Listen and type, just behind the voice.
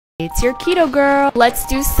It's your keto girl. Let's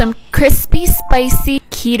do some crispy, spicy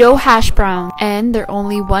keto hash brown. And they're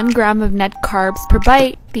only 1 gram of net carbs per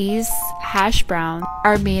bite. These hash browns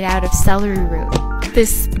are made out of celery root.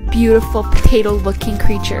 This beautiful potato looking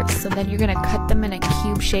creature. So then you're gonna cut them in a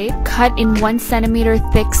cube shape. Cut in 1 centimeter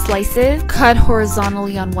thick slices. Cut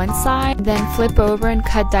horizontally on one side. Then flip over and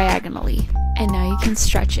cut diagonally. And now you can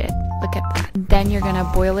stretch it. Look at that. Then you're gonna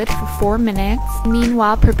boil it for 4 minutes.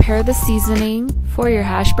 Meanwhile, prepare the seasoning for your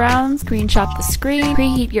hash browns. Screenshot the screen.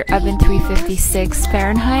 Preheat your oven 356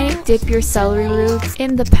 Fahrenheit. Dip your celery roots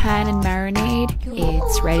in the pan and marinade.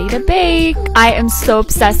 It's ready to bake. I am so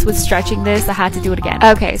obsessed with stretching this, I had to do it again.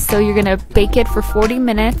 Okay, so you're gonna bake it for 40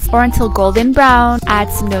 minutes or until golden brown.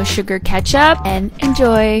 Add some no sugar ketchup and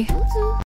enjoy.